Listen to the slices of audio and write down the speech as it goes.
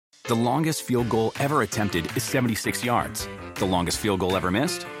The longest field goal ever attempted is 76 yards. The longest field goal ever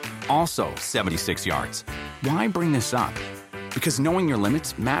missed? Also 76 yards. Why bring this up? Because knowing your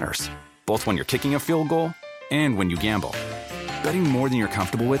limits matters, both when you're kicking a field goal and when you gamble. Betting more than you're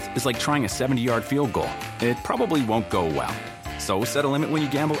comfortable with is like trying a 70-yard field goal. It probably won't go well. So set a limit when you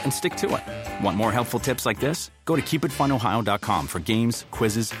gamble and stick to it. Want more helpful tips like this? Go to keepitfunohio.com for games,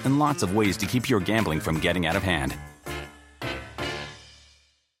 quizzes, and lots of ways to keep your gambling from getting out of hand.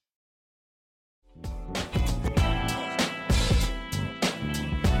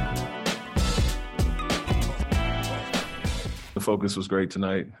 The focus was great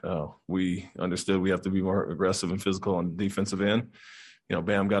tonight. We understood we have to be more aggressive and physical on the defensive end. You know,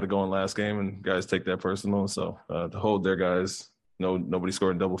 Bam got to go in last game, and guys take that personal. So to hold their guys, nobody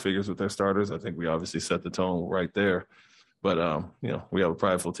scored in double figures with their starters. I think we obviously set the tone right there. But, you know, we have a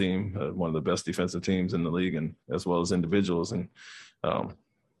prideful team, one of the best defensive teams in the league, and as well as individuals. And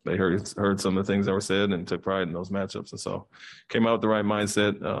they heard some of the things that were said and took pride in those matchups. And so came out with the right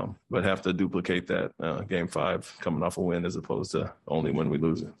mindset, but have to duplicate that game 5 coming off a win as opposed to only when we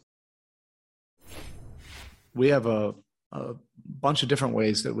lose it. We have a bunch of different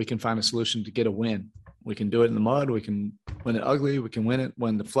ways that we can find a solution to get a win. We can do it in the mud. We can win it ugly. We can win it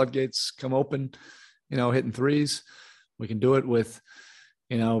when the floodgates come open, you know, hitting threes. We can do it with,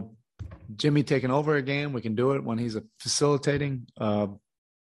 you know, Jimmy taking over a game. We can do it when he's facilitating.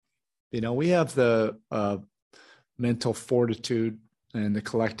 You know, we have the mental fortitude and the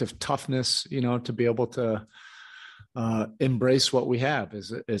collective toughness, you know, to be able to embrace what we have.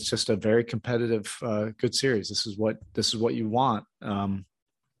 It's just a very competitive, good series. This is what you want. And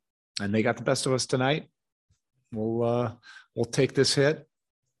they got the best of us tonight. We'll take this hit,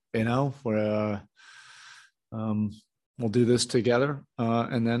 you know, we'll do this together.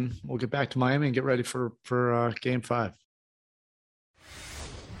 And then we'll get back to Miami and get ready for game 5.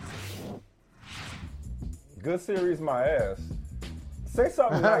 Good series, my ass. Say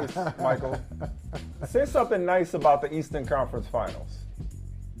something nice, Michael. Say something nice about the Eastern Conference Finals.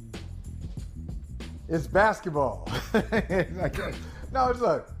 It's basketball. No,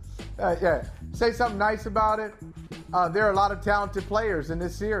 look. Yeah. Say something nice about it. There are a lot of talented players in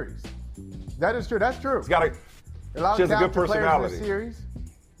this series. That is true. That's true. She has a good personality. In this series.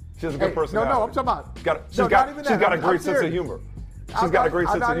 She has a good personality. No, I'm talking about. She's got a great sense of humor. She's got a great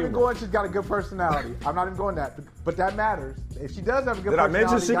sense of humor. I'm not even going, she's got a good personality. I'm not even going that. But that matters. If she does have a good personality, I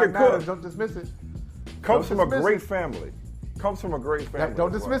mention she can cook? Don't dismiss it. Comes from a great family.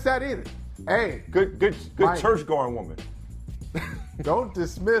 Don't dismiss that either. Hey. Good church-going woman. Don't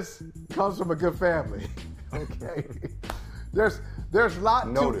dismiss comes from a good family. Okay. There's a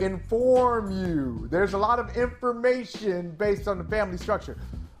lot to inform you. There's a lot of information based on the family structure.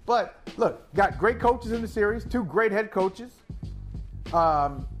 But look, got great coaches in the series, 2 great head coaches.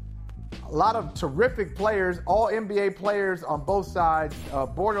 A lot of terrific players, all NBA players on both sides,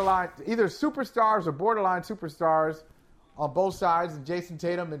 borderline, either superstars or borderline superstars on both sides, and Jason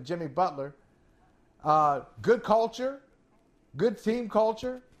Tatum and Jimmy Butler. Good culture, good team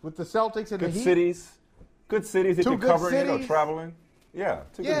culture with the Celtics and the Heat. Good cities if you're covering it or traveling. Yeah,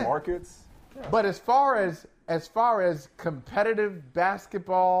 2 good markets. Yeah. But as far as competitive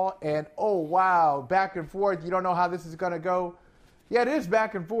basketball and, oh, wow, back and forth, you don't know how this is going to go. Yeah, it is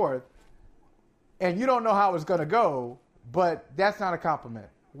back and forth, and you don't know how it's going to go, but that's not a compliment.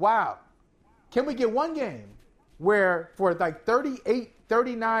 Wow. Can we get one game where for like 38,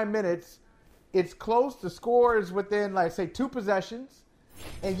 39 minutes, it's close, the score is within, like, say, 2 possessions,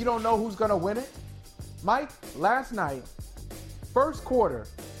 and you don't know who's going to win it? Mike, last night, first quarter,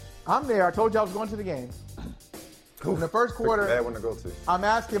 I'm there. I told you I was going to the game. In the first quarter, bad one to go to. I'm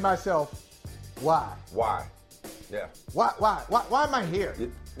asking myself, why? Why? Yeah. Why am I here?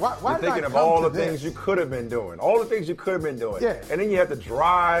 Why you're thinking of all the things you could have been doing. All the things you could have been doing. Yeah. And then you have to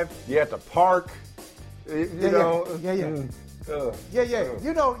drive. You have to park. You know. Yeah. You know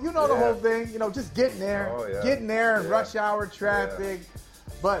the whole thing. You know, just getting there. Getting there in rush hour traffic.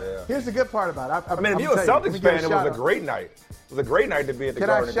 But here's the good part about it. I mean, if you're a Celtics fan, it was a great night. It was a great night to be at the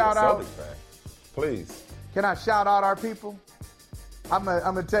Garden and be a Celtics fan. Please. Can I shout out our people? I'm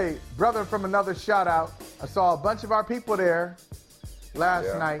gonna tell you, brother from another shout out. I saw a bunch of our people there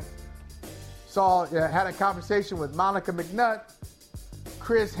last night. Had a conversation with Monica McNutt,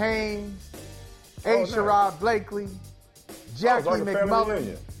 Chris Haynes, Sherrod Blakely, Jackie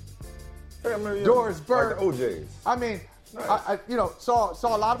McMullen, Doris Burke, like the OJs. I mean, nice. I saw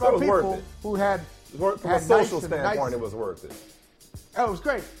a lot of our people who had from a social standpoint, it was worth it. Oh, it was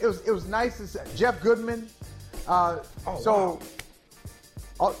great. It was nice to see Jeff Goodman. Wow.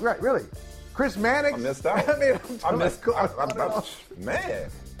 Right, really. Chris Mannix. I missed out. Man.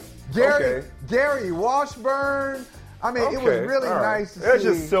 Gary Washburn. I mean, it was really nice to see. It's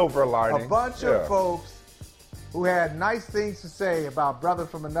just silver lining. A bunch of folks who had nice things to say about Brother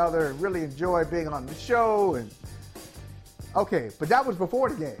from Another and really enjoyed being on the show. And but that was before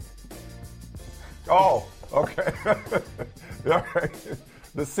the game. Oh, okay. All right.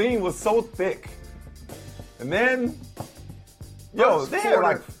 The scene was so thick. And then, they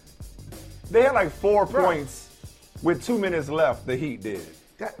had like 4 points with 2 minutes left, the Heat did.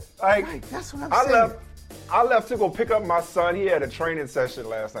 That's what I'm saying. I left to go pick up my son. He had a training session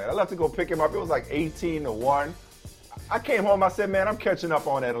last night. I left to go pick him up. It was like 18-1. I came home. I said, man, I'm catching up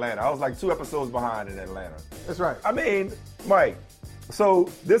on Atlanta. I was like 2 episodes behind in Atlanta. That's right. I mean, Mike, so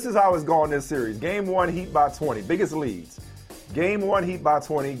this is how it's gone this series. Game 1, Heat by 20. Biggest leads. Game 1, Heat by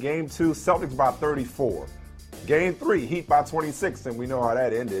 20. Game 2, Celtics by 34. Game 3, Heat by 26. And we know how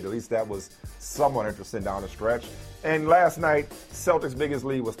that ended. At least that was somewhat interesting down the stretch. And last night, Celtics' biggest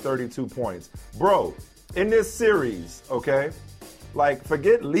lead was 32 points. Bro, in this series,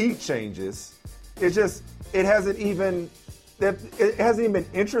 forget lead changes. It hasn't even been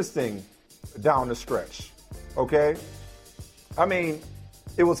interesting down the stretch, okay? I mean,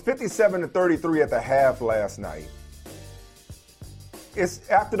 it was 57-33 at the half last night. It's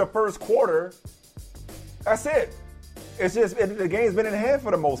after the first quarter, that's it. It's just the game's been in hand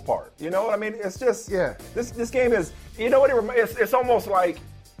for the most part. You know what I mean? It's just This game is. You know what? It's almost like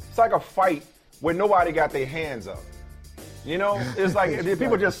a fight where nobody got their hands up. You know, it's like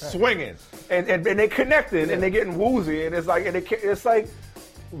people just swinging and they connecting and they getting woozy and it's like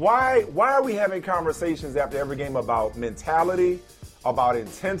why are we having conversations after every game about mentality, about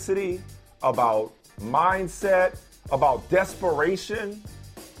intensity, about mindset, about desperation?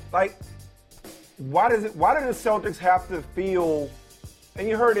 Like, why do the Celtics have to feel? And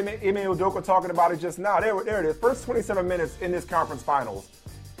you heard Ime Udoka talking about it just now. There it is. First 27 minutes in this conference finals,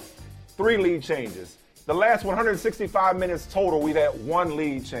 3 lead changes. The last 165 minutes total, we've had 1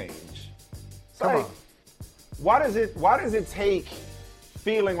 lead change. Why does it take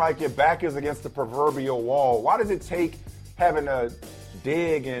feeling like your back is against the proverbial wall? Why does it take having to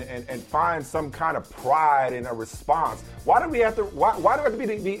dig and find some kind of pride in a response? Why do we have to? Why do we have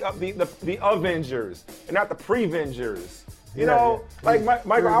to be the Avengers and not the Prevengers? You know,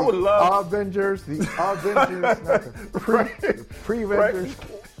 Michael, I would love Avengers, the Avengers, not the Prevengers.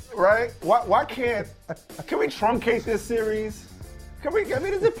 Right? Why can we truncate this series?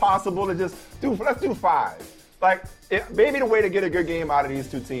 Is it possible to just let's do 5? Maybe the way to get a good game out of these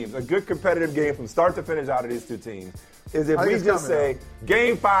 2 teams, a good competitive game from start to finish out of these 2 teams, is if we just say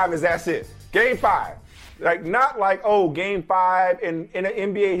Game 5 is that's it. Game 5. Game 5 in an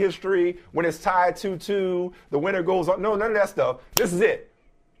NBA history when it's tied 2-2, the winner goes on. No, none of that stuff. This is it.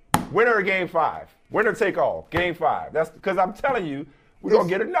 Winner of Game 5. Winner take all. Game 5. That's because I'm telling you, we're going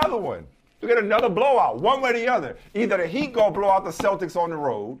to get another one. We get another blowout, one way or the other. Either the Heat go blow out the Celtics on the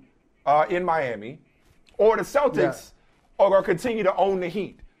road in Miami, or the Celtics are going to continue to own the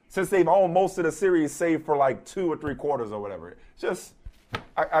Heat since they've owned most of the series, save for 2 or 3 quarters or whatever.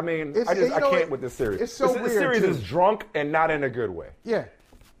 I can't with this series. It's so weird. This series is drunk and not in a good way. Yeah.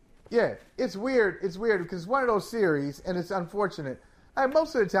 It's weird. It's weird because it's one of those series, and it's unfortunate.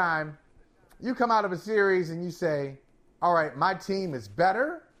 Most of the time, you come out of a series and you say, all right, my team is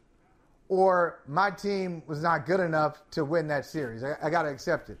better, or my team was not good enough to win that series. I got to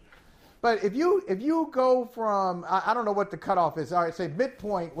accept it. But if you go from, I don't know what the cutoff is. All right, say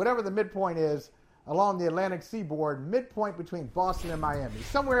midpoint, whatever the midpoint is along the Atlantic seaboard, midpoint between Boston and Miami.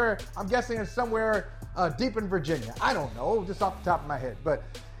 Somewhere, I'm guessing it's somewhere deep in Virginia. I don't know, just off the top of my head. But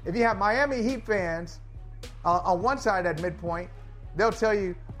if you have Miami Heat fans on one side of that midpoint, they'll tell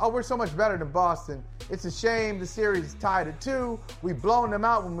you, oh, we're so much better than Boston. It's a shame the series is tied at 2. We've blown them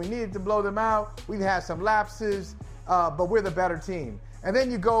out when we needed to blow them out. We've had some lapses, but we're the better team. And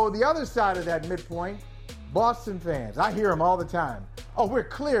then you go the other side of that midpoint, Boston fans. I hear them all the time. Oh, we're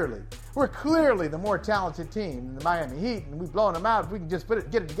clearly the more talented team than the Miami Heat, and we've blown them out. If we can just get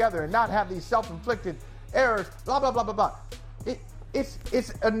it together and not have these self-inflicted errors, blah, blah, blah, blah, blah.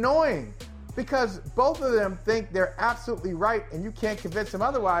 It's annoying because both of them think they're absolutely right, and you can't convince them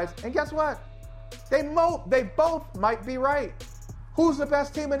otherwise. And guess what? They both might be right. Who's the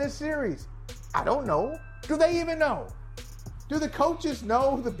best team in this series? I don't know. Do they even know? Do the coaches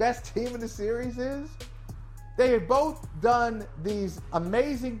know who the best team in the series is? They have both done these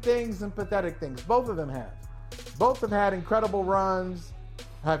amazing things and pathetic things. Both of them have. Both have had incredible runs,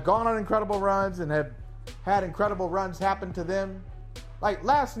 have gone on incredible runs, and have had incredible runs happen to them. Like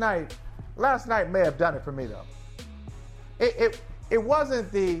last night may have done it for me though. It wasn't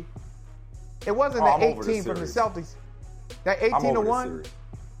the 18 from the Celtics. That 18-1.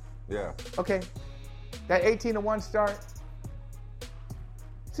 Yeah. Okay. That 18-1 start.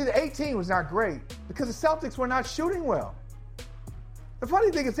 See, the 18 was not great because the Celtics were not shooting well. The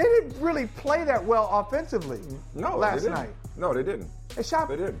funny thing is they didn't really play that well offensively last night. No, they didn't. They shot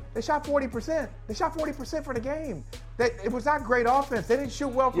 40%. They shot 40% for the game. It was not great offense. They didn't shoot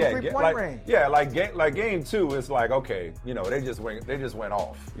well from three-point range. Yeah, like game 2, it's like, okay, they just went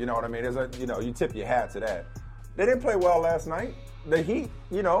off. You know what I mean? You tip your hat to that. They didn't play well last night. The Heat,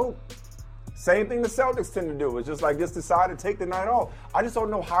 same thing the Celtics tend to do. It's just like just decide to take the night off. I just don't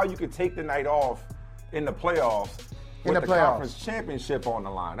know how you could take the night off in the playoffs with the conference championship on the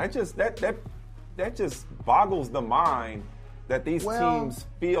line. That just boggles the mind that these teams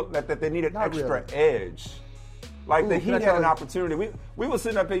feel that they need an extra edge. Like the Heat had an opportunity. We were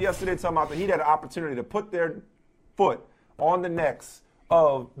sitting up here yesterday talking about the Heat had an opportunity to put their foot on the necks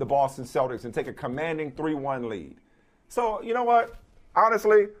of the Boston Celtics and take a commanding 3-1 lead. So, you know what?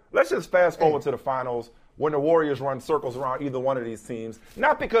 Honestly, let's just fast forward to the finals when the Warriors run circles around either one of these teams.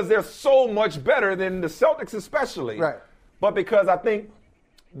 Not because they're so much better than the Celtics especially, but because I think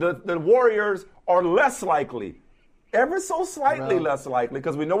the Warriors are less likely, ever so slightly less likely,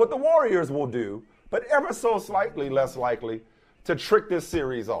 because we know what the Warriors will do, but ever so slightly less likely to trick this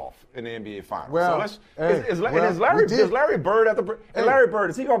series off in the NBA Finals. Well, is Larry Bird Larry Bird,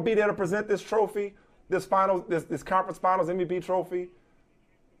 is he going to be there to present this trophy, this conference finals MVP trophy?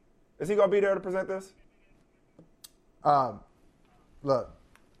 Is he going to be there to present this? Look,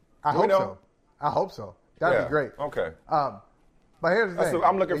 I hope so. That'd be great. Okay. But here's the thing.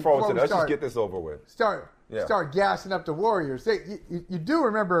 I'm looking forward to that. Let's just get this over with. Start gassing up the Warriors. You do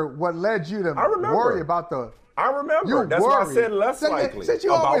remember what led you to worry about the. I remember. That's why I said less likely. Since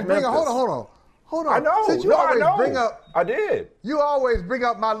you always bring up, hold on. I know. Since you always bring up, I did. You always bring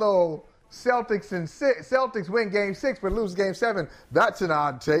up my little Celtics and Celtics win Game 6 but lose Game 7. That's an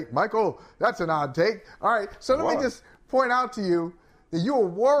odd take, Michael. That's an odd take. All right. So let me just point out to you that you were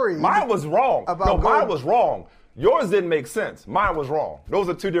worried. Mine was wrong. Mine was wrong. Yours didn't make sense. Mine was wrong. Those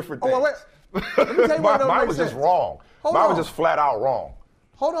are two different things. Oh, wait. Let me tell you mine was just wrong. Mine was just flat out wrong.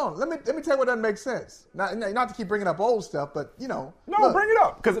 Hold on. Let me tell you what doesn't make sense. Not to keep bringing up old stuff, but No, bring it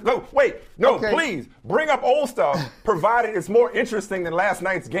up. Please bring up old stuff, provided it's more interesting than last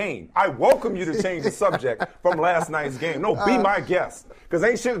night's game. I welcome you to change the subject from last night's game. No, be my guest, because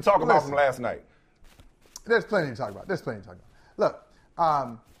ain't shit to talk about from last night. There's plenty to talk about. Look,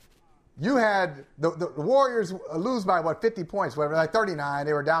 you had the Warriors lose by 50 points, whatever, like 39.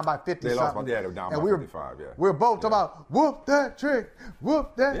 They were down by 50. They lost. They were down by 55. Yeah. We were both talking about whoop that trick. All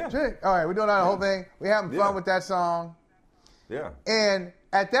right, we're doing that whole thing. We're having fun with that song. Yeah. And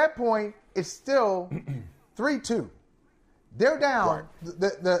at that point, it's still 3-2. They're down.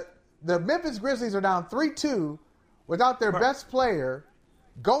 Right. The Memphis Grizzlies are down 3-2 without their best player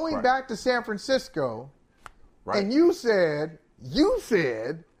going back to San Francisco. Right. And you said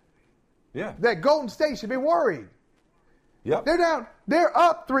that Golden State should be worried. Yep. They're down. They're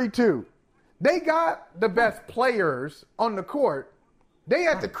up 3-2. They got the best players on the court. They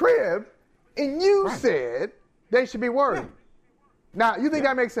at the crib, and you said they should be worried. Yeah. Now, you think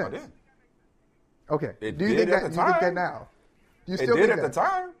that makes sense? I did. Okay. Do you think that now? Do you still think that? At the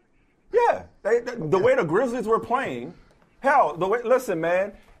time? Yeah. The way the Grizzlies were playing, listen,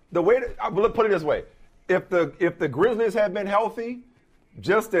 man, let's put it this way. If the Grizzlies had been healthy,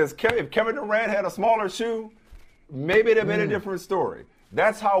 just as if Kevin Durant had a smaller shoe, maybe it'd have been a different story.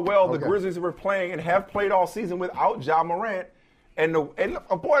 That's how well the Grizzlies were playing and have played all season without Ja Morant. And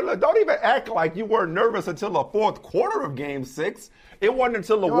boy, look, don't even act like you weren't nervous until the fourth quarter of Game 6. It wasn't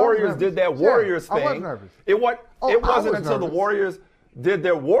until the Warriors did that Warriors thing. I was nervous. It wasn't until the Warriors did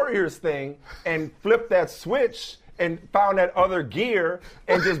their Warriors thing and flipped that switch and found that other gear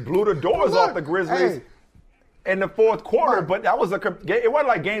and just blew the doors off the Grizzlies. In the fourth quarter, but that was it wasn't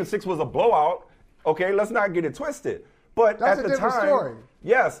like Game 6 was a blowout. Okay, let's not get it twisted. But that's at the time, story.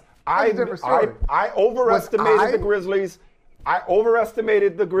 Yes, I overestimated the Grizzlies. I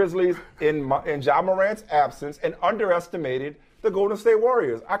overestimated the Grizzlies in Ja Morant's absence and underestimated the Golden State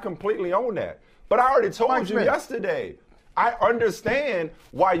Warriors. I completely own that. But I already told you yesterday. I understand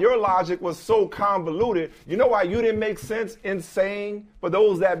why your logic was so convoluted. You know why you didn't make sense in saying, for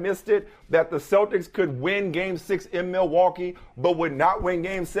those that missed it, that the Celtics could win Game 6 in Milwaukee but would not win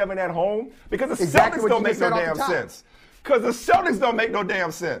Game 7 at home? Because the Celtics don't make no damn sense. Because the Celtics don't make no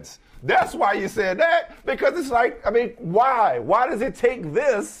damn sense. That's why you said that. Because it's like, why? Why does it take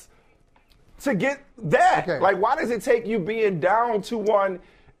this to get that? Okay. Like, why does it take you being down 2-1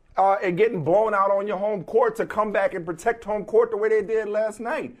 and getting blown out on your home court to come back and protect home court the way they did last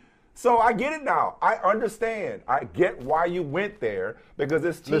night? So I get it now. I understand. I get why you went there because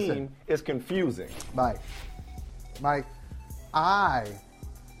this team is confusing. Mike, I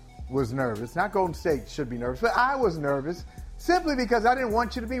was nervous. Not Golden State should be nervous, but I was nervous simply because I didn't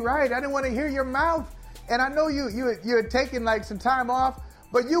want you to be right. I didn't want to hear your mouth. And I know you had taken like some time off,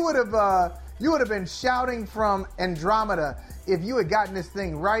 but you would have been shouting from Andromeda if you had gotten this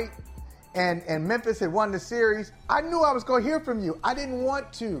thing right and Memphis had won the series. I knew I was going to hear from you. I didn't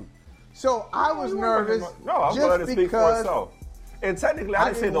want to. So I was nervous. No, I'm going to speak for itself. And technically, I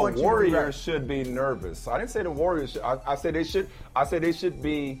didn't say the Warriors should be nervous. I didn't say the Warriors should. I said they should. I said they should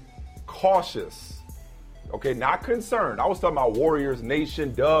be cautious. Okay, not concerned. I was talking about Warriors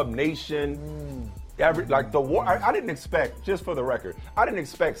Nation, Dub Nation. I didn't expect, just for the record, I didn't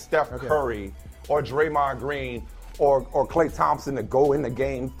expect Steph Curry or Draymond Green or Klay Thompson to go into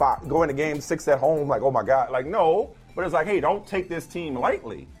game 6 at home. Like, oh my God, like no. But it's like, hey, don't take this team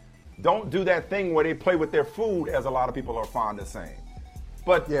lightly. Don't do that thing where they play with their food, as a lot of people are fond of saying.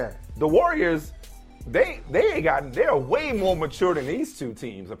 But the Warriors, they're way more mature than these two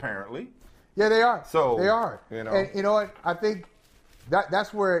teams, apparently. Yeah, they are. So they are. And you know what? I think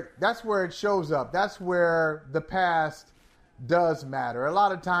that's where it shows up. That's where the past does matter. A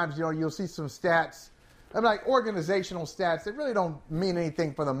lot of times, you'll see some stats, like organizational stats, that really don't mean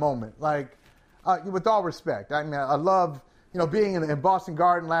anything for the moment. Like, with all respect, I mean, I love being in Boston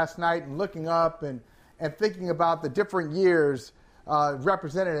Garden last night and looking up and thinking about the different years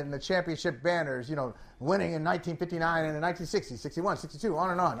represented in the championship banners. Winning in 1959 and in 1960, 61, 62,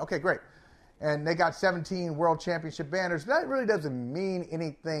 on and on. Okay, great. And they got 17 world championship banners. That really doesn't mean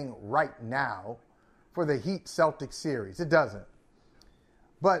anything right now for the Heat-Celtics series. It doesn't.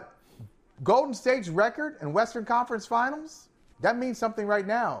 But Golden State's record in Western Conference Finals, that means something right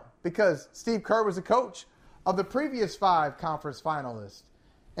now because Steve Kerr was the coach of the previous 5 conference finalists.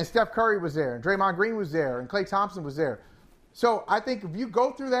 And Steph Curry was there, and Draymond Green was there, and Klay Thompson was there. So I think if you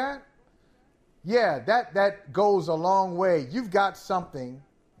go through that, that goes a long way. You've got something.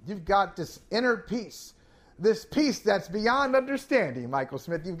 You've got this inner peace, this peace that's beyond understanding, Michael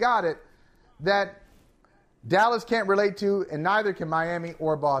Smith. You've got it that Dallas can't relate to, and neither can Miami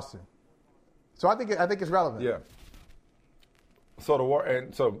or Boston. So I think it's relevant. Yeah.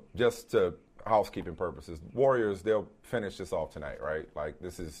 So just to housekeeping purposes, Warriors, they'll finish this off tonight, right? Like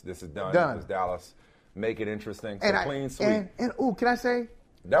this is done. It's Dallas. Make it interesting. So clean sweep. And can I say?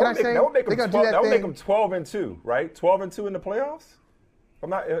 That would make them 12-2, right? 12-2 in the playoffs.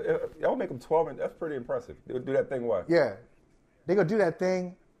 That would make them 12, and that's pretty impressive. They would do that thing what? Yeah, they're gonna do that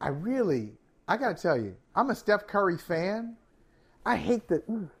thing. I gotta tell you, I'm a Steph Curry fan. I hate that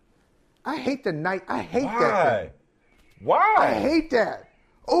night. I hate that thing. Why? I hate that.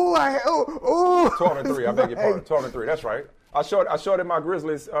 12-3. I beg your pardon. 12-3. That's right. I showed in my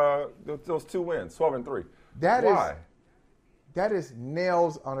Grizzlies those 2 wins. 12-3. Why? That is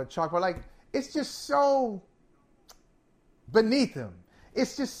nails on a chalkboard. Like, it's just so beneath him.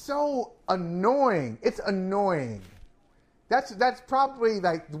 It's just so annoying. It's annoying. That's probably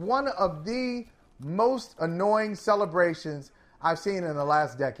like one of the most annoying celebrations I've seen in the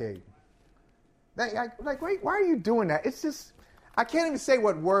last decade. Like, wait, why are you doing that? It's just, I can't even say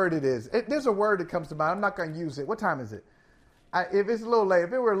what word it is. There's a word that comes to mind. I'm not going to use it. What time is it? If it's a little late,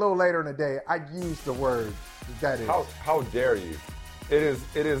 if it were a little later in the day, I'd use the word that is. How dare you?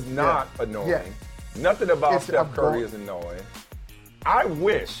 It is not annoying. Yeah. Nothing about Steph Curry is annoying. I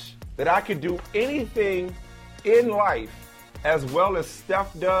wish that I could do anything in life as well as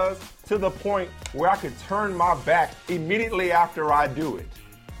Steph does, to the point where I could turn my back immediately after I do it.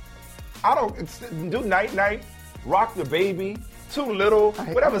 I don't do night-night, rock the baby, too little,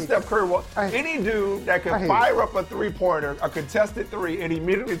 whatever Steph Curry was. Any dude that could fire up a three-pointer, a contested 3, and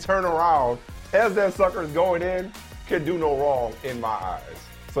immediately turn around as that sucker is going in can do no wrong in my eyes.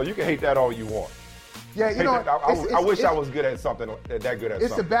 So you can hate that all you want. Yeah, I wish I was good at something, that good at something.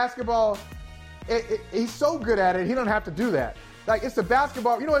 It's the basketball. He's so good at it, he don't have to do that. Like, it's the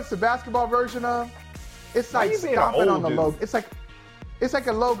basketball. You know what it's the basketball version of? It's like stomping on the logo. It's like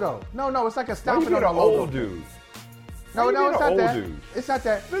a logo. No, it's like a stomping on the logo. Old dude. No, it's not that. It's not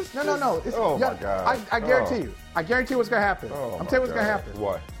that. No. Oh my God. I guarantee you. I guarantee what's gonna happen. I'm telling you what's gonna happen.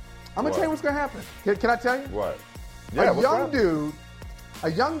 What? I'm gonna tell you what's gonna happen. Can I tell you? What? Yeah, a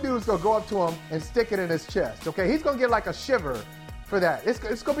young dude's gonna go up to him and stick it in his chest. Okay, he's gonna get like a shiver for that.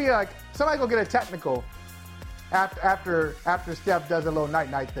 It's gonna be like somebody's gonna get a technical after Steph does a little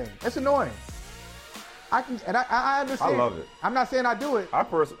night thing. It's annoying. I understand. I love it. I'm not saying I do it. I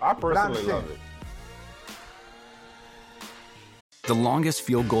personally love it. The longest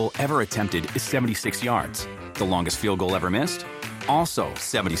field goal ever attempted is 76 yards. The longest field goal ever missed? also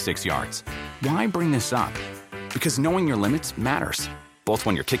 76 yards. Why bring this up? Because knowing your limits matters, both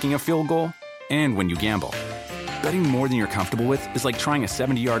when you're kicking a field goal and when you gamble. Betting more than you're comfortable with is like trying a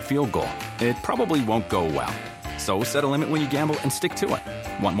 70-yard field goal. It probably won't go well. So set a limit when you gamble and stick to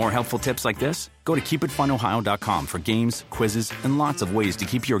it. Want more helpful tips like this? Go to keepitfunohio.com for games, quizzes, and lots of ways to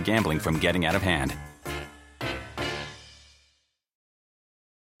keep your gambling from getting out of hand.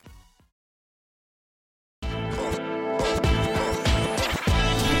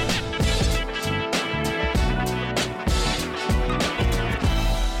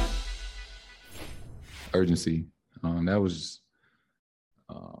 Urgency. That was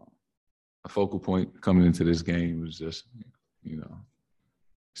a focal point coming into this game, was just,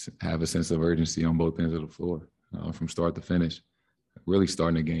 have a sense of urgency on both ends of the floor from start to finish. Really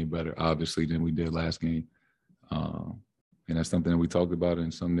starting the game better, obviously, than we did last game. And that's something that we talked about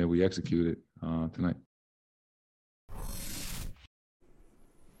and something that we executed tonight.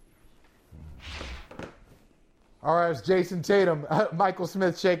 All right, it's Jason Tatum. Michael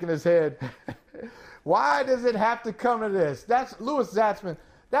Smith shaking his head. Why does it have to come to this? That's Louis Zatzman.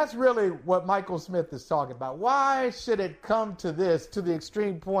 That's really what Michael Smith is talking about. Why should it come to this, to the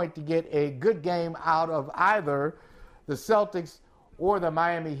extreme point, to get a good game out of either the Celtics or the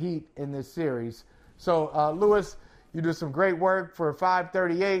Miami Heat in this series? So, Louis, you do some great work for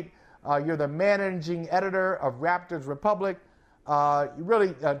 538. You're the managing editor of Raptors Republic. You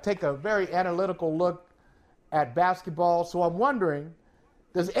really take a very analytical look at basketball. So I'm wondering,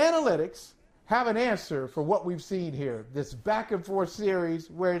 does analytics have an answer for what we've seen here, this back and forth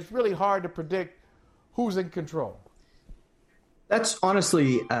series where it's really hard to predict who's in control? That's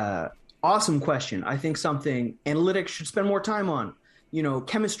honestly an awesome question. I think something analytics should spend more time on,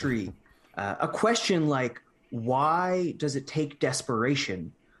 chemistry, a question like, why does it take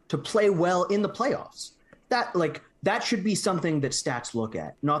desperation to play well in the playoffs? That should be something that stats look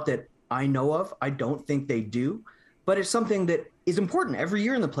at. Not that I know of. I don't think they do, but it's something that is important. Every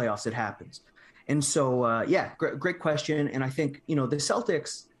year in the playoffs it happens. And so, great question. And I think, the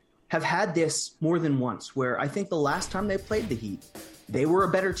Celtics have had this more than once, where I think the last time they played the Heat, they were a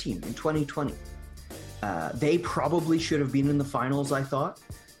better team in 2020. They probably should have been in the finals, I thought.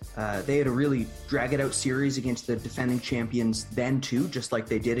 They had a really drag-it-out series against the defending champions then, too, just like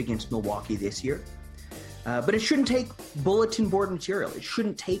they did against Milwaukee this year. But it shouldn't take bulletin board material. It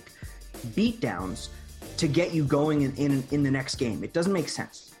shouldn't take beatdowns to get you going in the next game. It doesn't make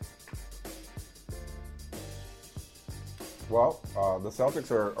sense. Well, the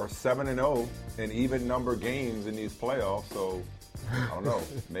Celtics are 7-0 in even number games in these playoffs, so I don't know,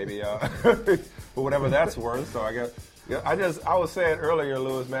 maybe for whatever that's worth. So I guess I was saying earlier,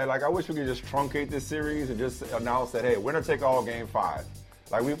 Louis, man, I wish we could just truncate this series and just announce that, hey, winner take all game 5.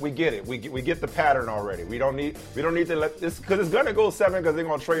 We get it. We get the pattern already. We don't need to let this, because it's gonna go 7 because they're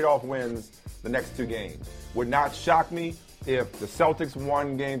gonna trade off wins the next 2 games. Would not shock me if the Celtics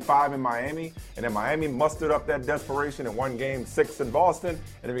won game 5 in Miami, and then Miami mustered up that desperation and won game 6 in Boston,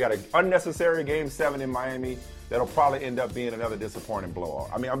 and then we got an unnecessary game 7 in Miami that'll probably end up being another disappointing blowout.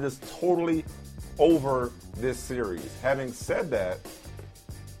 I mean, I'm just totally over this series. Having said that,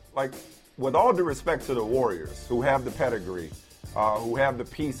 with all due respect to the Warriors, who have the pedigree, who have the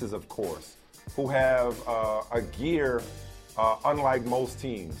pieces, of course, who have a gear unlike most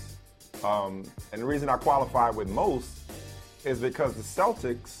teams. And the reason I qualify with most is because the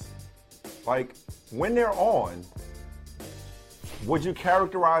Celtics, when they're on, would you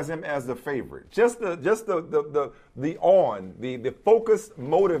characterize them as the favorite? Just the focused,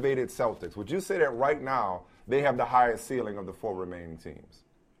 motivated Celtics. Would you say that right now they have the highest ceiling of the 4 remaining teams?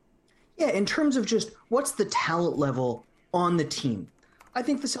 Yeah, in terms of just what's the talent level on the team, I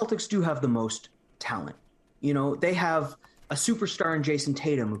think the Celtics do have the most talent. They have a superstar in Jason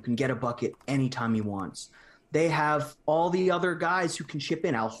Tatum who can get a bucket anytime he wants. They have all the other guys who can chip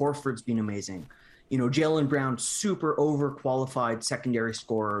in. Al Horford's been amazing. Jaylen Brown, super overqualified secondary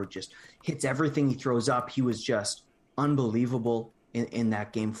scorer, just hits everything he throws up. He was just unbelievable in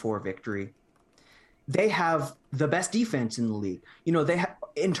that Game 4 victory. They have the best defense in the league. They have,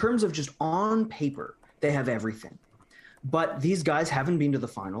 in terms of just on paper, they have everything. But these guys haven't been to the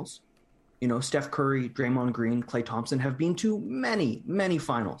finals. Steph Curry, Draymond Green, Klay Thompson have been to many, many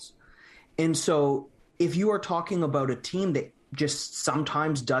finals. And so if you are talking about a team that just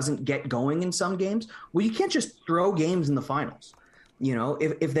sometimes doesn't get going in some games, well, you can't just throw games in the finals.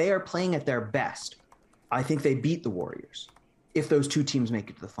 If they are playing at their best, I think they beat the Warriors if those 2 teams make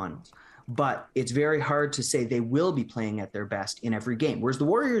it to the finals. But it's very hard to say they will be playing at their best in every game. Whereas the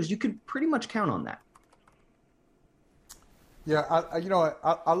Warriors, you could pretty much count on that. Yeah,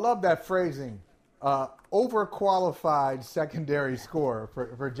 I love that phrasing overqualified secondary scorer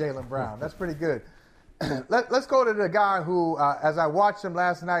for Jaylen Brown. That's pretty good. Let's go to the guy who, as I watched him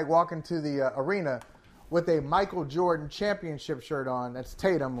last night walk into the arena with a Michael Jordan championship shirt on. That's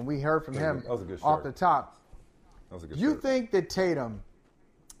Tatum, and we heard from him off the top. That was a good You shirt. think that Tatum,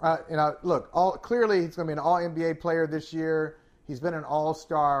 look, clearly he's going to be an All-NBA player this year. He's been an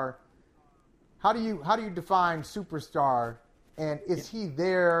All-Star. How do you define superstar, and is he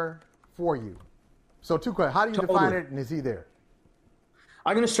there for you? So two questions. How do you define it, and is he there?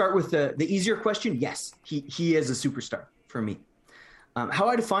 I'm going to start with the easier question. Yes, he is a superstar for me. How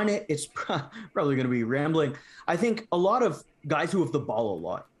I define it, it's probably going to be rambling. I think a lot of guys who have the ball a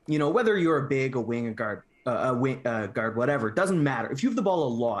lot, whether you're a big, a wing, a guard, guard, whatever, doesn't matter. If you have the ball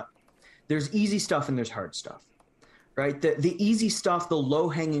a lot, there's easy stuff and there's hard stuff, right? The easy stuff, the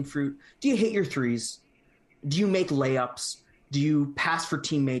low-hanging fruit. Do you hit your threes? Do you make layups? Do you pass for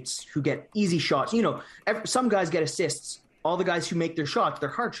teammates who get easy shots? Some guys get assists. All the guys who make their shots, they're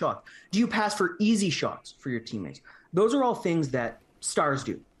hard shots. Do you pass for easy shots for your teammates? Those are all things that stars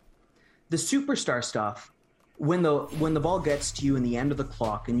do. The superstar stuff, when the ball gets to you in the end of the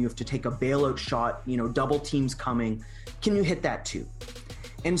clock and you have to take a bailout shot, double teams coming, can you hit that too?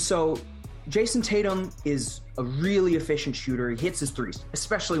 And so Jason Tatum is a really efficient shooter. He hits his threes,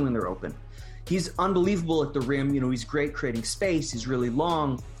 especially when they're open. He's unbelievable at the rim. He's great creating space. He's really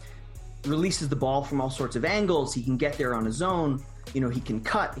long, releases the ball from all sorts of angles. He can get there on his own. He can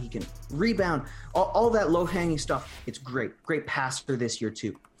cut, he can rebound, all that low-hanging stuff. It's great passer this year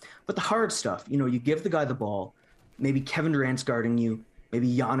too. But the hard stuff, you give the guy the ball, maybe Kevin Durant's guarding you, maybe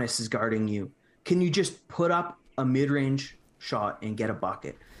Giannis is guarding you. Can you just put up a mid-range shot and get a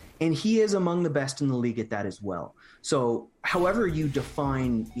bucket? And he is among the best in the league at that as well. So however you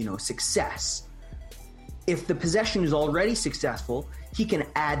define, success, if the possession is already successful, he can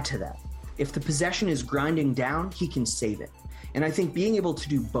add to that. If the possession is grinding down, he can save it. And I think being able to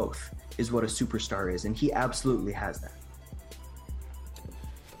do both is what a superstar is, and he absolutely has that.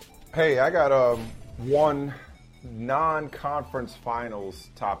 Hey, I got one non-conference finals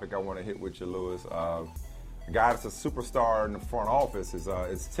topic I want to hit with you, Lewis. A guy that's a superstar in the front office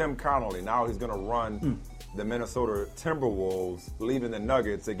is Tim Connolly. Now he's going to run the Minnesota Timberwolves, leaving the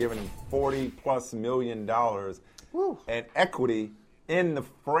Nuggets. They're giving him $40+ million and equity in the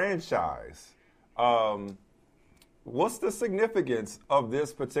franchise. What's the significance of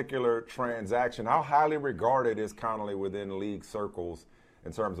this particular transaction? How highly regarded is Connolly within league circles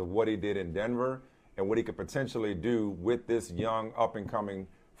in terms of what he did in Denver and what he could potentially do with this young up-and-coming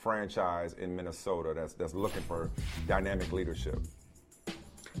franchise in Minnesota that's looking for dynamic leadership?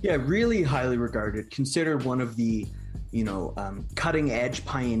 Yeah, really highly regarded, considered one of the, cutting-edge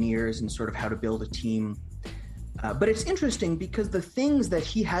pioneers in sort of how to build a team. But it's interesting because the things that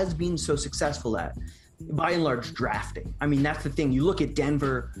he has been so successful at, by and large, drafting. I mean, that's the thing. You look at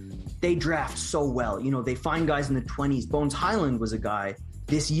Denver, they draft so well. They find guys in the 20s. Bones Highland was a guy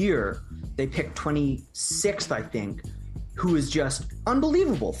this year, they picked 26th, I think, who is just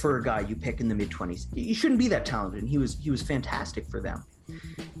unbelievable for a guy you pick in the mid-20s. You shouldn't be that talented, and he was fantastic for them.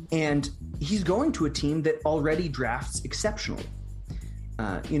 And he's going to a team that already drafts exceptionally.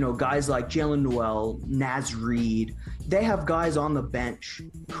 Guys like Jalen Noel, Naz Reid, they have guys on the bench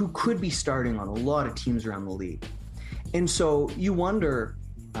who could be starting on a lot of teams around the league. And so you wonder,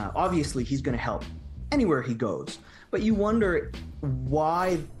 obviously he's going to help anywhere he goes, but you wonder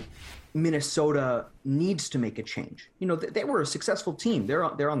why Minnesota needs to make a change. They were a successful team. They're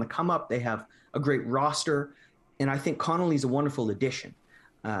on the come up. They have a great roster, and I think Connolly's a wonderful addition.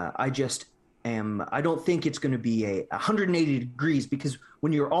 I don't think it's going to be a 180 degrees, because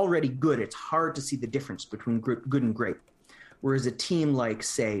when you're already good, it's hard to see the difference between good and great. Whereas a team like,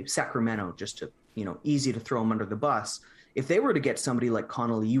 say, Sacramento, just to, easy to throw them under the bus, if they were to get somebody like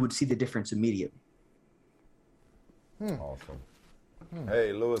Connolly, you would see the difference immediately. Awesome.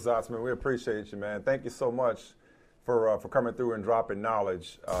 Hey, Louis Zatzman, we appreciate you, man. Thank you so much for coming through and dropping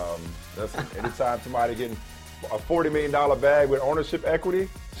knowledge. Listen, anytime somebody getting a $40 million bag with ownership equity,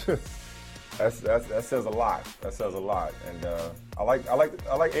 that says a lot. That says a lot. And I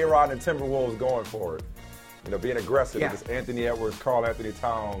like A-Rod and Timberwolves going for it. Being aggressive with this Anthony Edwards, Karl Anthony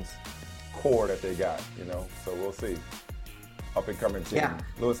Towns core that they got. So we'll see. Up and coming team. Yeah.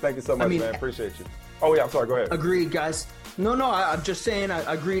 Louis, thank you so much, man. Appreciate you. Oh yeah, I'm sorry. Go ahead. Agreed, guys. No, I'm just saying.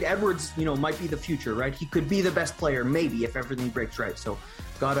 I agreed. Edwards, might be the future, right? He could be the best player, maybe, if everything breaks right. So,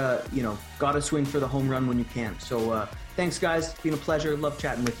 gotta swing for the home run when you can. So, thanks, guys. It's been a pleasure. Love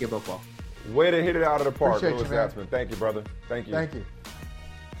chatting with you about ball. Way to hit it out of the park, Louis Zatzman. Thank you, brother. Thank you. Thank you.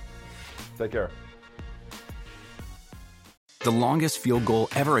 Take care. The longest field goal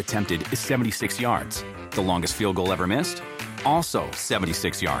ever attempted is 76 yards. The longest field goal ever missed? Also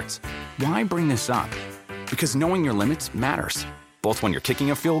 76 yards. Why bring this up? Because knowing your limits matters, both when you're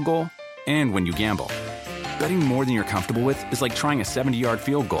kicking a field goal and when you gamble. Betting more than you're comfortable with is like trying a 70-yard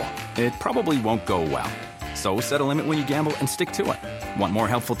field goal. It probably won't go well. So set a limit when you gamble and stick to it. Want more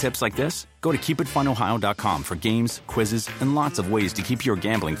helpful tips like this? Go to keepitfunohio.com for games, quizzes, and lots of ways to keep your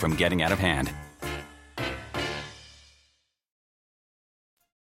gambling from getting out of hand.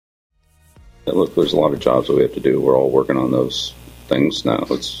 Look, there's a lot of jobs that we have to do. We're all working on those things now.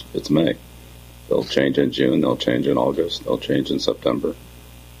 It's May. They'll change in June. They'll change in August. They'll change in September.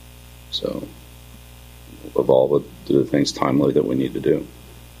 So we'll evolve with do the things timely that we need to do.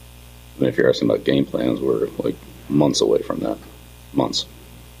 And if you're asking about game plans, we're like months away from that. Months.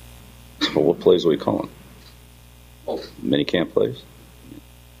 But what plays are we calling? Oh, mini camp plays?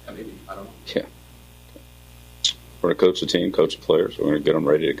 Yeah, maybe. I don't know. Yeah. We're going to coach the team, coach the players. We're going to get them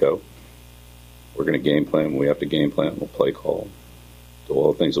ready to go. We're going to game plan when we have to game plan. We'll play call. Do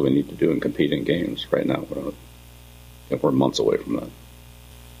all the things that we need to do and compete in games. Right now, I think we're months away from that.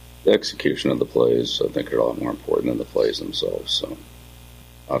 The execution of the plays, I think, are a lot more important than the plays themselves. So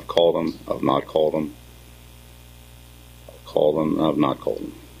I've called them. I've not called them. I've called them. I've not called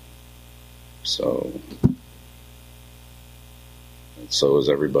them. So is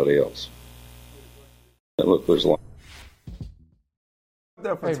everybody else. And look, there's a lot.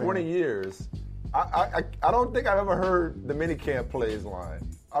 There for 20 years. I don't think I've ever heard the minicamp plays line.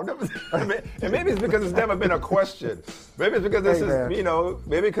 I've never, and maybe it's because it's never been a question. Maybe it's because this is,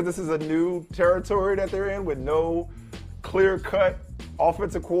 maybe because this is a new territory that they're in with no clear-cut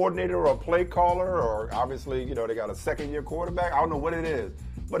offensive coordinator or play caller, or obviously, they got a second-year quarterback. I don't know what it is.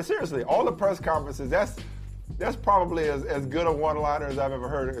 But seriously, all the press conferences, that's probably as good a one-liner as I've ever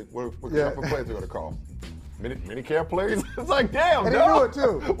heard what plays are going to call. Mini camp plays? It's like, damn, and he knew it,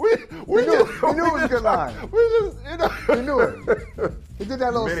 too. We knew it was a good line. He knew it. He did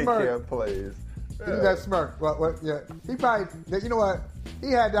that little smirk. Mini camp plays. He did that smirk. Yeah. He probably, you know what?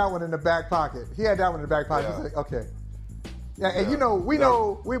 He had that one in the back pocket. Yeah. He's like, okay. Yeah, and we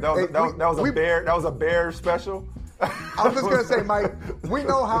know. That was a bear special. I was just gonna say, Mike, we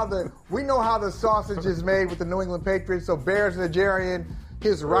know how the sausage is made with the New England Patriots. So Bears Nigerian,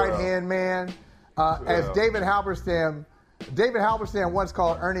 his right hand man, as David Halberstam once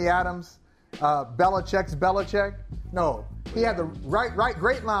called Ernie Adams, Belichick's Belichick. No, he had the right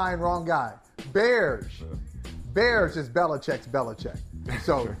great line, wrong guy. Bears is Belichick's Belichick.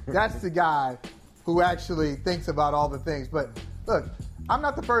 So that's the guy who actually thinks about all the things. But look, I'm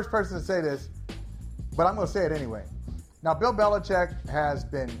not the first person to say this, but I'm going to say it anyway. Now, Bill Belichick has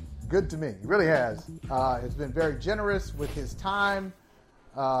been good to me. He really has. Has been very generous with his time,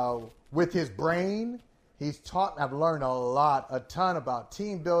 with his brain. I've learned a ton about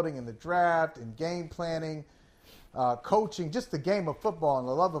team building and the draft and game planning, coaching, just the game of football and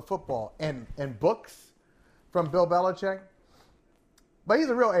the love of football, and books from Bill Belichick. But he's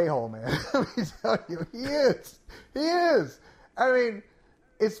a real a-hole, man. Let me tell you, he is. He is. I mean,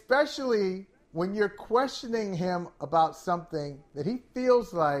 especially when you're questioning him about something that he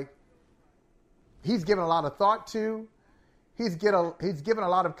feels like he's given a lot of thought to, he's given a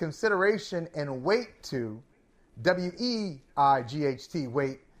lot of consideration and weight to, W-E-I-G-H-T,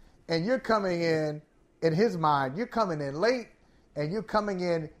 weight, and you're coming in his mind, you're coming in late, and you're coming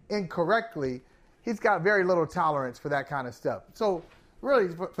in incorrectly. He's got very little tolerance for that kind of stuff. So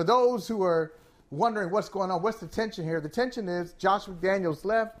really, for those who are wondering what's going on, what's the tension here? The tension is Josh McDaniels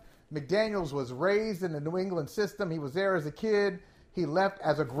left. McDaniels was raised in the New England system. He was there as a kid. He left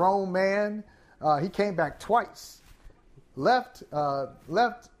as a grown man. He came back twice. Left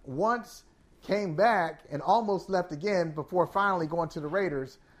once, came back, and almost left again before finally going to the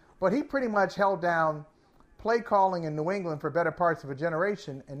Raiders. But he pretty much held down play calling in New England for better parts of a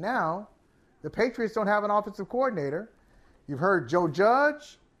generation. And now the Patriots don't have an offensive coordinator. You've heard Joe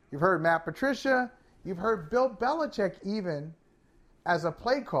Judge. You've heard Matt Patricia. You've heard Bill Belichick even as a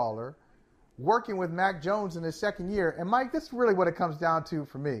play caller working with Mac Jones in his second year. And, Mike, this is really what it comes down to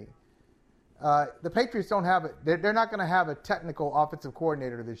for me. The Patriots don't have it. They're not going to have a technical offensive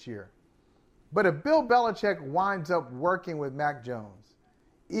coordinator this year. But if Bill Belichick winds up working with Mac Jones,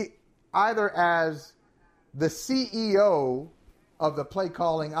 either as the CEO of the play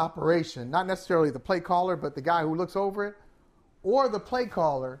calling operation, not necessarily the play caller, but the guy who looks over it, or the play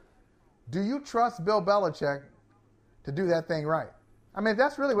caller, do you trust Bill Belichick to do that thing right? I mean,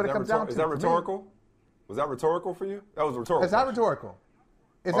 that's really what it comes down to. Is that rhetorical? Was that rhetorical for you? That was rhetorical. It's not rhetorical.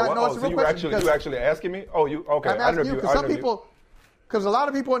 It's not. No, it's a real question. You actually asking me? Oh, you okay? I'm asking you because a lot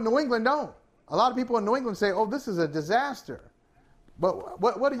of people in New England don't. A lot of people in New England say, "Oh, this is a disaster." But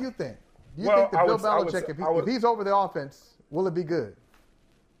what do you think? Do you think that Bill Belichick, if he's over the offense, will it be good?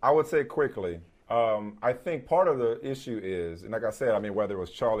 I would say quickly. I think part of the issue is, and like I said, I mean, whether it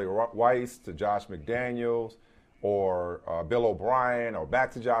was Charlie Weiss to Josh McDaniels or Bill O'Brien or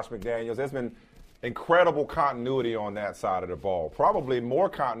back to Josh McDaniels, there's been incredible continuity on that side of the ball. Probably more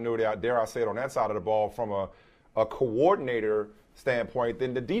continuity, dare I say it, on that side of the ball from a coordinator standpoint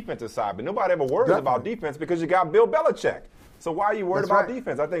than the defensive side. But nobody ever worries about defense because you got Bill Belichick. So why are you worried about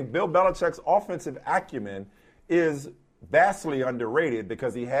defense? I think Bill Belichick's offensive acumen is vastly underrated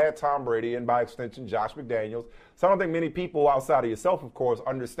because he had Tom Brady and, by extension, Josh McDaniels. So I don't think many people outside of yourself, of course,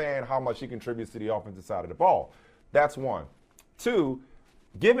 understand how much he contributes to the offensive side of the ball. That's one. Two,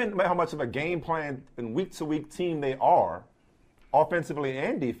 given how much of a game plan and week-to-week team they are, offensively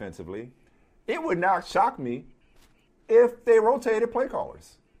and defensively, it would not shock me if they rotated play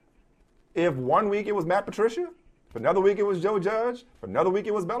callers. If 1 week it was Matt Patricia, for another week it was Joe Judge, for another week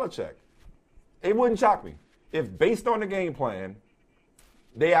it was Belichick. It wouldn't shock me if, based on the game plan,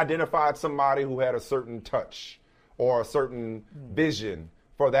 they identified somebody who had a certain touch or a certain vision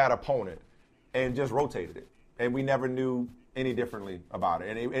for that opponent and just rotated it. And we never knew any differently about it.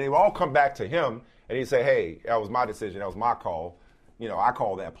 And it would all come back to him, and he'd say, hey, that was my decision, that was my call. You know, I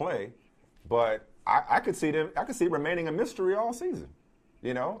called that play. But I could see it remaining a mystery all season.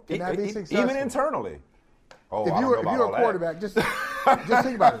 You know, even internally. Oh, if you were a quarterback, just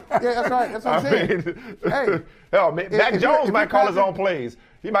think about it. Yeah, that's right. That's what I'm saying. Hey, hell, Mac Jones might call his own plays.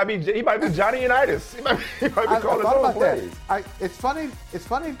 He might be Johnny Unitas. He might be calling his own plays. It's funny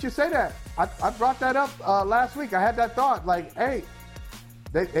that you say that. I brought that up last week. I had that thought. Like, hey,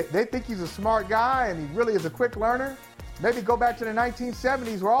 they think he's a smart guy and he really is a quick learner. Maybe go back to the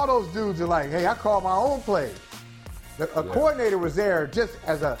 1970s where all those dudes are like, hey, I call my own plays. A coordinator was there just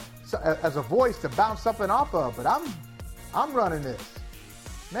as a voice to bounce something off of, but I'm running this.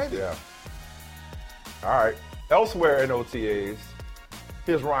 Maybe. Yeah. All right. Elsewhere in OTAs,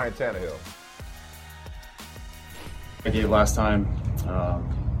 here's Ryan Tannehill. I gave last time,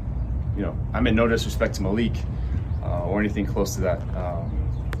 I meant no disrespect to Malik or anything close to that.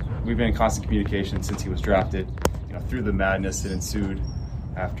 We've been in constant communication since he was drafted, through the madness that ensued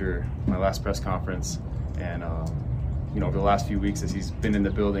after my last press conference. And, over the last few weeks as he's been in the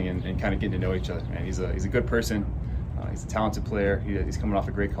building and kind of getting to know each other. And he's a good person. He's a talented player. He's coming off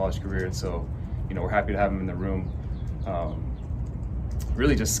a great college career. And so, we're happy to have him in the room.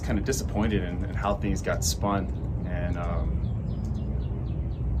 Really just kind of disappointed in how things got spun and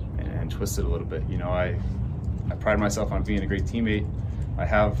twisted a little bit. I pride myself on being a great teammate. I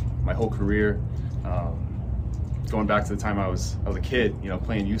have my whole career, going back to the time I was a kid,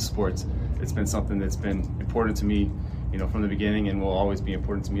 playing youth sports. It's been something that's been important to me, from the beginning and will always be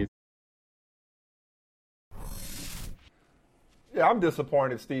important to me. Yeah, I'm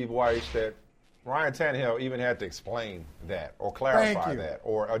disappointed, Steve Weiss, that Ryan Tannehill even had to explain that or clarify that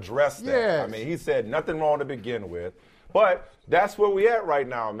or address that. Yes. I mean, he said nothing wrong to begin with. But that's where we at right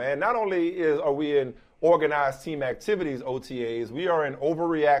now, man. Not only are we in organized team activities, OTAs, we are in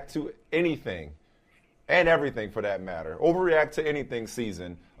overreact to anything and everything for that matter. Overreact to anything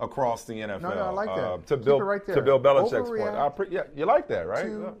season across the NFL. No, I like that. To Bill Belichick's point. Yeah, you like that, right?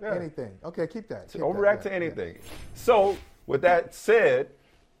 To anything. Okay, keep that. Overreact to anything. Yeah. So, with that said,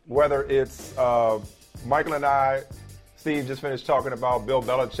 whether it's Michael and I, Steve just finished talking about Bill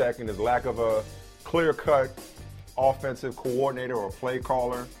Belichick and his lack of a clear-cut offensive coordinator or play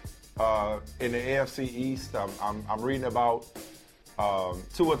caller in the AFC East. I'm reading about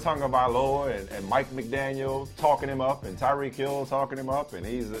Tua Tagovailoa and Mike McDaniel talking him up and Tyreek Hill talking him up, and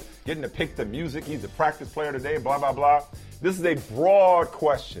he's getting to pick the music. He's a practice player today, blah, blah, blah. This is a broad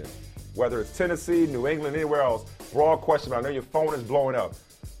question, whether it's Tennessee, New England, anywhere else. Broad question. I know your phone is blowing up.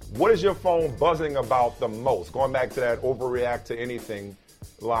 What is your phone buzzing about the most? Going back to that overreact to anything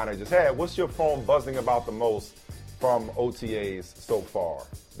line I just had, what's your phone buzzing about the most from OTAs so far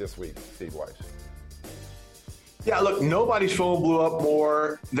this week, Steve Weiss? Yeah, look, nobody's phone blew up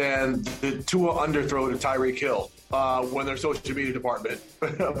more than the Tua underthrow to Tyreek Hill when their social media department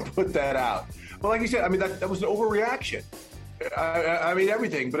put that out. But like you said, I mean, that was an overreaction. I mean,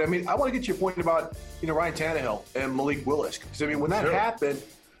 everything. But, I mean, I want to get to your point about, Ryan Tannehill and Malik Willis. Because, I mean, when that happened,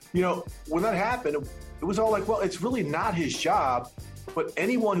 it was all like, well, it's really not his job. But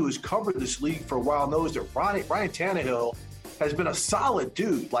anyone who has covered this league for a while knows that Ryan Tannehill has been a solid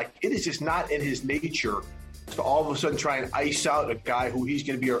dude. Like, it is just not in his nature to all of a sudden try and ice out a guy who he's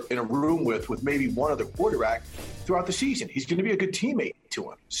going to be in a room with maybe one other quarterback throughout the season. He's going to be a good teammate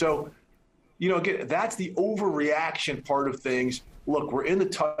to him. So, again, that's the overreaction part of things. Look, we're in the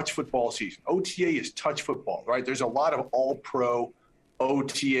touch football season. OTA is touch football, right? There's a lot of all-pro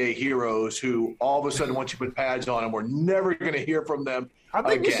OTA heroes who all of a sudden, once you put pads on them, we're never going to hear from them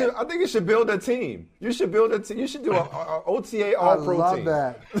again. You should build a team. You should build a team. You should do a OTA All-Pro team. I love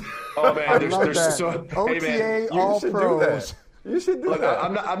that. Oh man, there's so OTA hey, man, All-Pros. You should do that.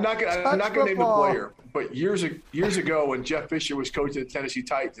 I'm not going to name the player, but years ago when Jeff Fisher was coaching the Tennessee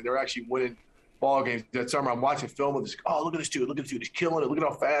Titans, and they were actually winning ball games that summer, I'm watching film of this. Oh, look at this dude! Look at this dude! He's killing it! Look at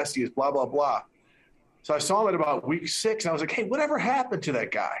how fast he is! Blah blah blah. So I saw him at about week 6, and I was like, "Hey, whatever happened to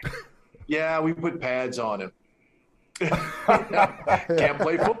that guy?" Yeah, we put pads on him. Can't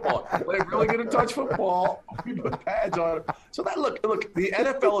play football. They're really going to touch football. We put pads on him. So that look. The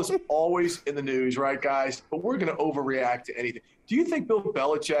NFL is always in the news, right, guys? But we're going to overreact to anything. Do you think Bill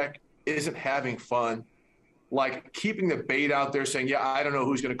Belichick isn't having fun, like keeping the bait out there, saying, "Yeah, I don't know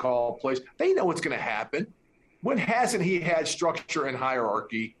who's going to call plays." They know what's going to happen. When hasn't he had structure and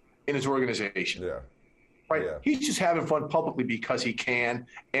hierarchy in his organization? Yeah. Right. Yeah. He's just having fun publicly because he can,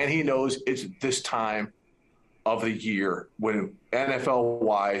 and he knows it's this time of the year when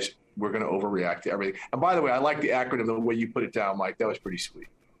NFL-wise we're going to overreact to everything. And by the way, I like the acronym, the way you put it down, Mike. That was pretty sweet.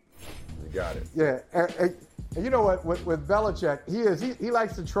 You got it. Yeah, and you know what? With Belichick, he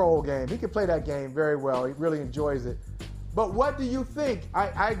likes the troll game. He can play that game very well. He really enjoys it. But what do you think?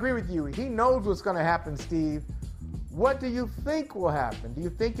 I agree with you. He knows what's going to happen, Steve. What do you think will happen? Do you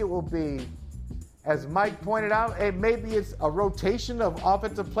think it will be, as Mike pointed out, maybe it's a rotation of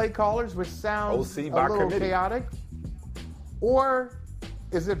offensive play callers, which sounds a little chaotic? Or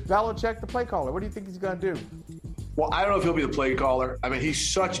is it Belichick, the play caller? What do you think he's going to do? Well, I don't know if he'll be the play caller. I mean, he's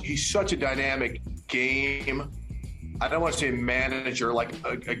such a dynamic game. I don't want to say manager, like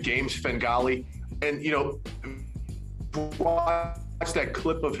a game's Fengali. And, you know, watch that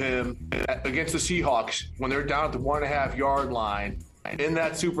clip of him against the Seahawks when they're down at the 1.5-yard line in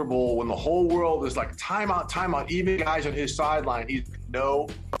that Super Bowl, when the whole world is like, timeout, even guys on his sideline. He's no,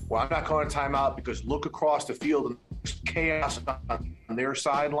 well, I'm not calling a timeout because look across the field and there's chaos on their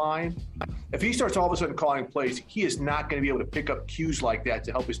sideline. If he starts all of a sudden calling plays, he is not going to be able to pick up cues like that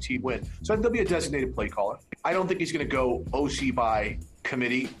to help his team win. So I think there'll be a designated play caller. I don't think he's going to go OC by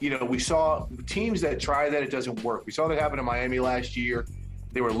committee. You know, we saw teams that try that, it doesn't work. We saw that happen in Miami last year.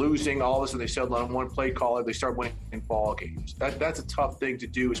 They were losing. All of a sudden, they settled on one play caller. They start winning ball games. That's a tough thing to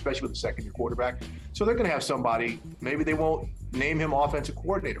do, especially with a second-year quarterback. So they're going to have somebody. Maybe they won't name him offensive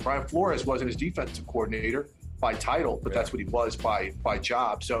coordinator. Brian Flores wasn't his defensive coordinator by title, but that's what he was by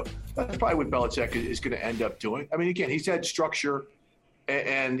job. So that's probably what Belichick is going to end up doing. I mean, again, he's had structure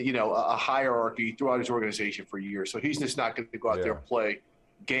and you know, a hierarchy throughout his organization for years. So he's just not going to go out there and play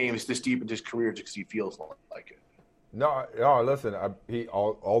games this deep in his career just because he feels like it. No, listen,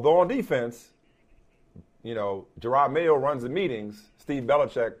 although on defense, you know, Gerard Mayo runs the meetings, Steve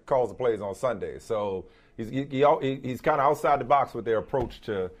Belichick calls the plays on Sundays. So he's kind of outside the box with their approach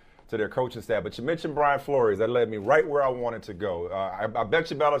to their coaching staff. But you mentioned Brian Flores. That led me right where I wanted to go. I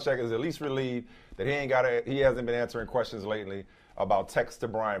bet you Belichick is at least relieved that he hasn't been answering questions lately about text to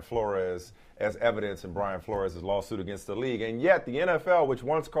Brian Flores as evidence in Brian Flores' lawsuit against the league. And yet the NFL, which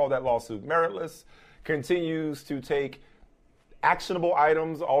once called that lawsuit meritless, continues to take actionable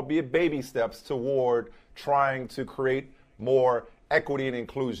items, albeit baby steps, toward trying to create more equity and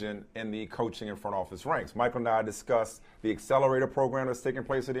inclusion in the coaching and front office ranks. Michael and I discussed the accelerator program that's taking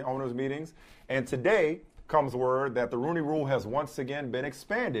place at the owners' meetings. And today comes word that the Rooney Rule has once again been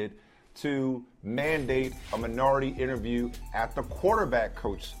expanded to mandate a minority interview at the quarterback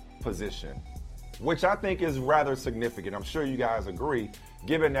coach position, which I think is rather significant. I'm sure you guys agree,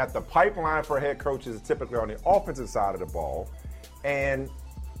 given that the pipeline for head coaches is typically on the offensive side of the ball, and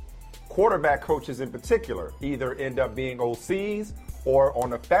quarterback coaches in particular either end up being OCs or on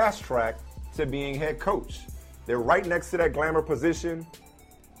the fast track to being head coach. They're right next to that glamour position.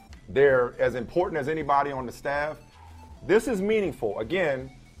 They're as important as anybody on the staff. This is meaningful.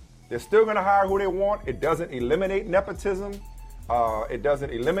 Again, they're still going to hire who they want. It doesn't eliminate nepotism. It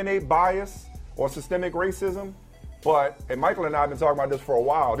doesn't eliminate bias or systemic racism. But, and Michael and I have been talking about this for a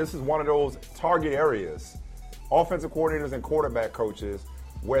while, this is one of those target areas, offensive coordinators and quarterback coaches,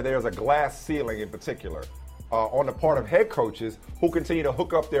 where there's a glass ceiling in particular on the part of head coaches who continue to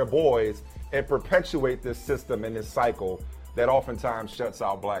hook up their boys and perpetuate this system and this cycle that oftentimes shuts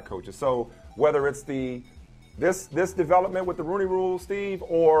out black coaches. So whether it's this development with the Rooney Rule, Steve,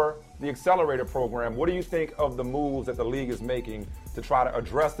 or the accelerator program, what do you think of the moves that the league is making to try to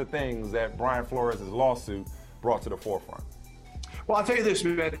address the things that Brian Flores' lawsuit brought to the forefront? Well, I'll tell you this,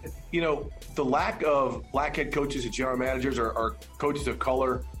 man. You know, the lack of black head coaches and general managers or coaches of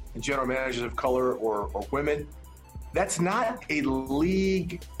color and general managers of color or women, that's not a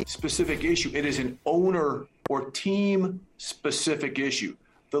league-specific issue. It is an owner or team-specific issue.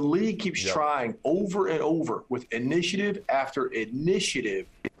 The league keeps trying over and over with initiative after initiative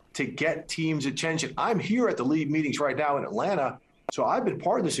to get teams' attention. I'm here at the league meetings right now in Atlanta, so I've been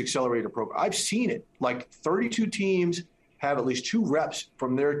part of this accelerator program. I've seen it. Like 32 teams have at least 2 reps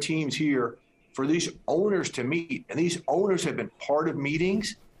from their teams here for these owners to meet. And these owners have been part of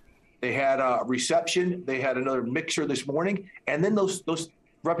meetings. They had a reception. They had another mixer this morning. And then those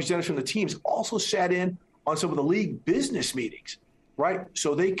representatives from the teams also sat in on some of the league business meetings, right?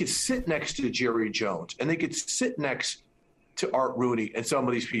 So they could sit next to Jerry Jones and they could sit next to Art Rooney and some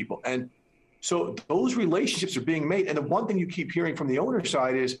of these people. And so those relationships are being made. And the one thing you keep hearing from the owner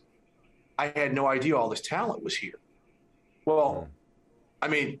side is, I had no idea all this talent was here. Well, I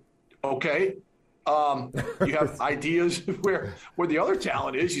mean, okay. You have ideas where the other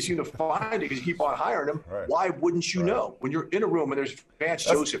talent is. You seem to find it because you keep on hiring them. Right. Why wouldn't you know? When you're in a room and there's Vance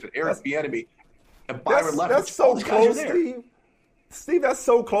Joseph and Eric Bieniemy and Byron Leftwich, that's so close, Steve. Steve, that's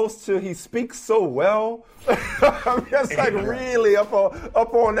so close to he speaks so well. I mean, that's like really up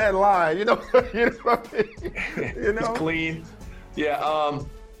on that line. You know what I mean? It's clean. Yeah.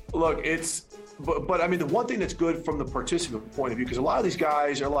 Look, but I mean, the one thing that's good from the participant point of view, because a lot of these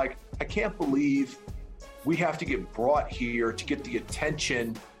guys are like, I can't believe we have to get brought here to get the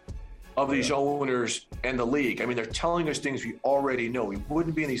attention of these owners and the league. I mean, they're telling us things we already know. We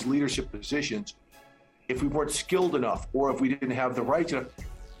wouldn't be in these leadership positions if we weren't skilled enough or if we didn't have the rights enough.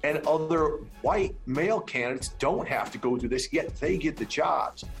 And other white male candidates don't have to go through this, yet they get the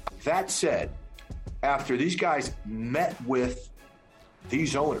jobs. That said, after these guys met with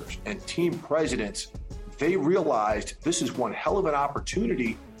these owners and team presidents, they realized this is one hell of an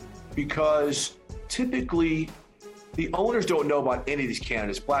opportunity, because typically the owners don't know about any of these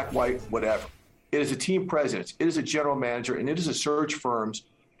candidates, black, white, whatever. It is a team presidents, it is a general manager, and it is a search firms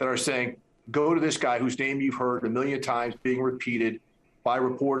that are saying, go to this guy whose name you've heard a million times being repeated by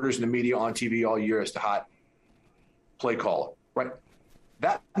reporters in the media on TV all year as the hot play caller, right?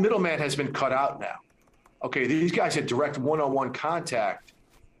 That middleman has been cut out now. Okay, these guys had direct one-on-one contact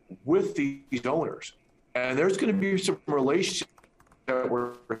with these owners, and there's going to be some relationships that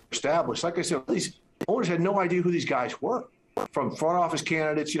were established. Like I said, these owners had no idea who these guys were. From front office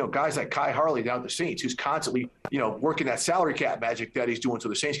candidates, guys like Kai Harley down at the Saints, who's constantly, working that salary cap magic that he's doing so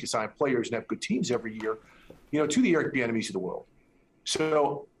the Saints can sign players and have good teams every year, to the Eric Bieniemys of the world.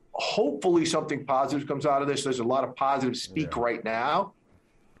 So hopefully something positive comes out of this. There's a lot of positive speak right now,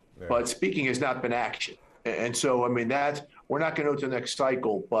 but speaking has not been action. And so, I mean, we're not going to go to the next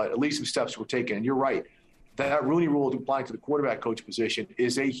cycle, but at least some steps were taken. And you're right. That Rooney Rule applying to the quarterback coach position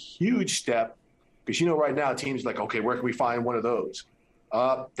is a huge step, because, right now teams like, okay, where can we find one of those?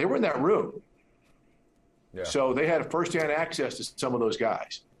 They were in that room. Yeah. So they had firsthand access to some of those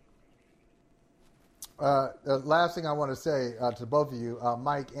guys. The last thing I want to say to both of you,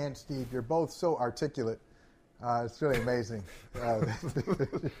 Mike and Steve, you're both so articulate. It's really amazing.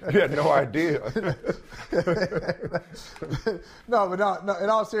 You had no idea. No, in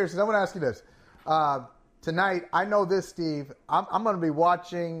all seriousness, I want to ask you this. Tonight, I know this, Steve. I'm going to be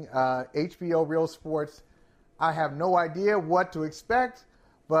watching HBO Real Sports. I have no idea what to expect,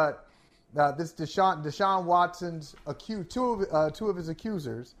 but this Deshaun Watson's two of his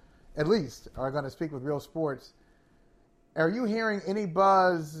accusers, at least, are going to speak with Real Sports. Are you hearing any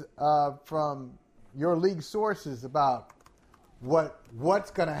buzz from your league sources about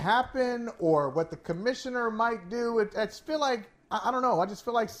what's going to happen or what the commissioner might do? I just feel like, I don't know. I just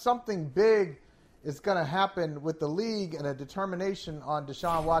feel like something big is going to happen with the league and a determination on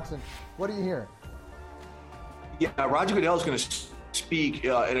Deshaun Watson. What are you hearing? Yeah, Roger Goodell is going to speak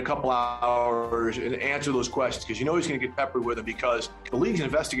in a couple hours and answer those questions, because he's going to get peppered with them, because the league's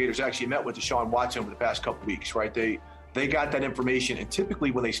investigators actually met with Deshaun Watson over the past couple weeks, right? They got that information, and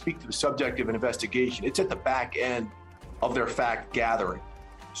typically when they speak to the subject of an investigation, it's at the back end of their fact gathering.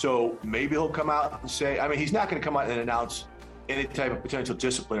 So maybe he'll come out and say, I mean, he's not going to come out and announce any type of potential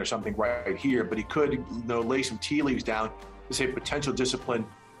discipline or something right here, but he could lay some tea leaves down to say potential discipline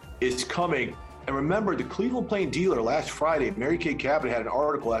is coming. And remember, the Cleveland Plain Dealer last Friday, Mary Kay Cabot had an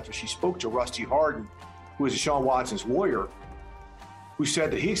article after she spoke to Rusty Hardin, who is Deshaun Watson's lawyer, who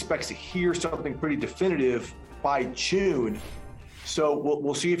said that he expects to hear something pretty definitive by June. So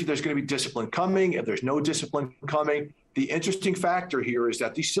we'll see if there's going to be discipline coming, if there's no discipline coming. The interesting factor here is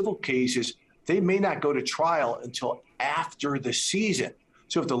that these civil cases, they may not go to trial until after the season.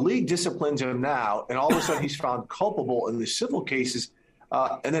 So if the league disciplines him now and all of a sudden he's found culpable in the civil cases,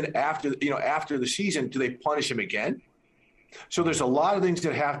 and then after the season, do they punish him again? So there's a lot of things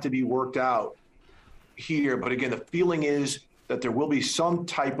that have to be worked out here. But again, the feeling is that there will be some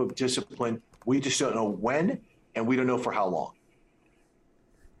type of discipline We just don't know when, and we don't know for how long.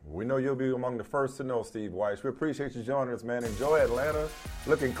 We know you'll be among the first to know, Steve Weiss. We appreciate you joining us, man. Enjoy Atlanta.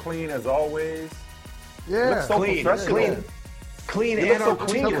 Looking clean as always. Yeah. So clean and articulate. Clean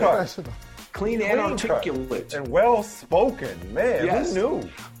and articulate. And well-spoken. Man, yes.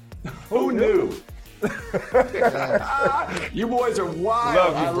 Who knew? You boys are wild.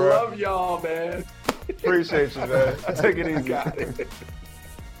 Love you, bro. I love y'all, man. Appreciate you, man. Take it easy.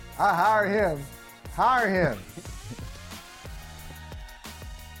 I hire him. Hire him.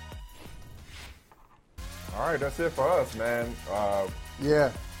 All right, that's it for us, man.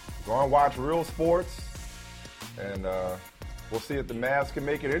 Yeah. Go and watch real sports, and we'll see if the Mavs can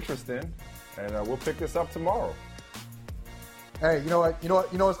make it interesting, and we'll pick this up tomorrow. Hey, you know what? You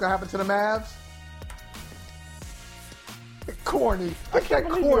know what's gonna happen to the Mavs? Corny. I can't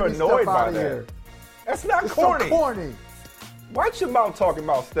believe corny you're annoyed stuff by out of that. here. That's not It's corny. so corny. Watch your mouth talking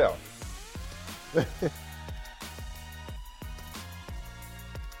about Steph.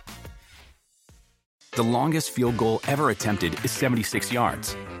 The longest field goal ever attempted is 76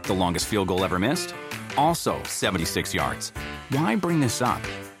 yards. The longest field goal ever missed? Also 76 yards. Why bring this up?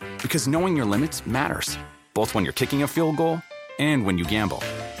 Because knowing your limits matters, both when you're kicking a field goal and when you gamble.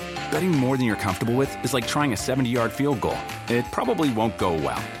 Betting more than you're comfortable with is like trying a 70-yard field goal. It probably won't go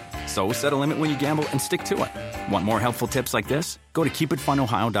well. So set a limit when you gamble and stick to it. Want more helpful tips like this? Go to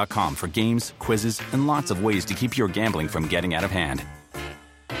keepitfunohio.com for games, quizzes, and lots of ways to keep your gambling from getting out of hand.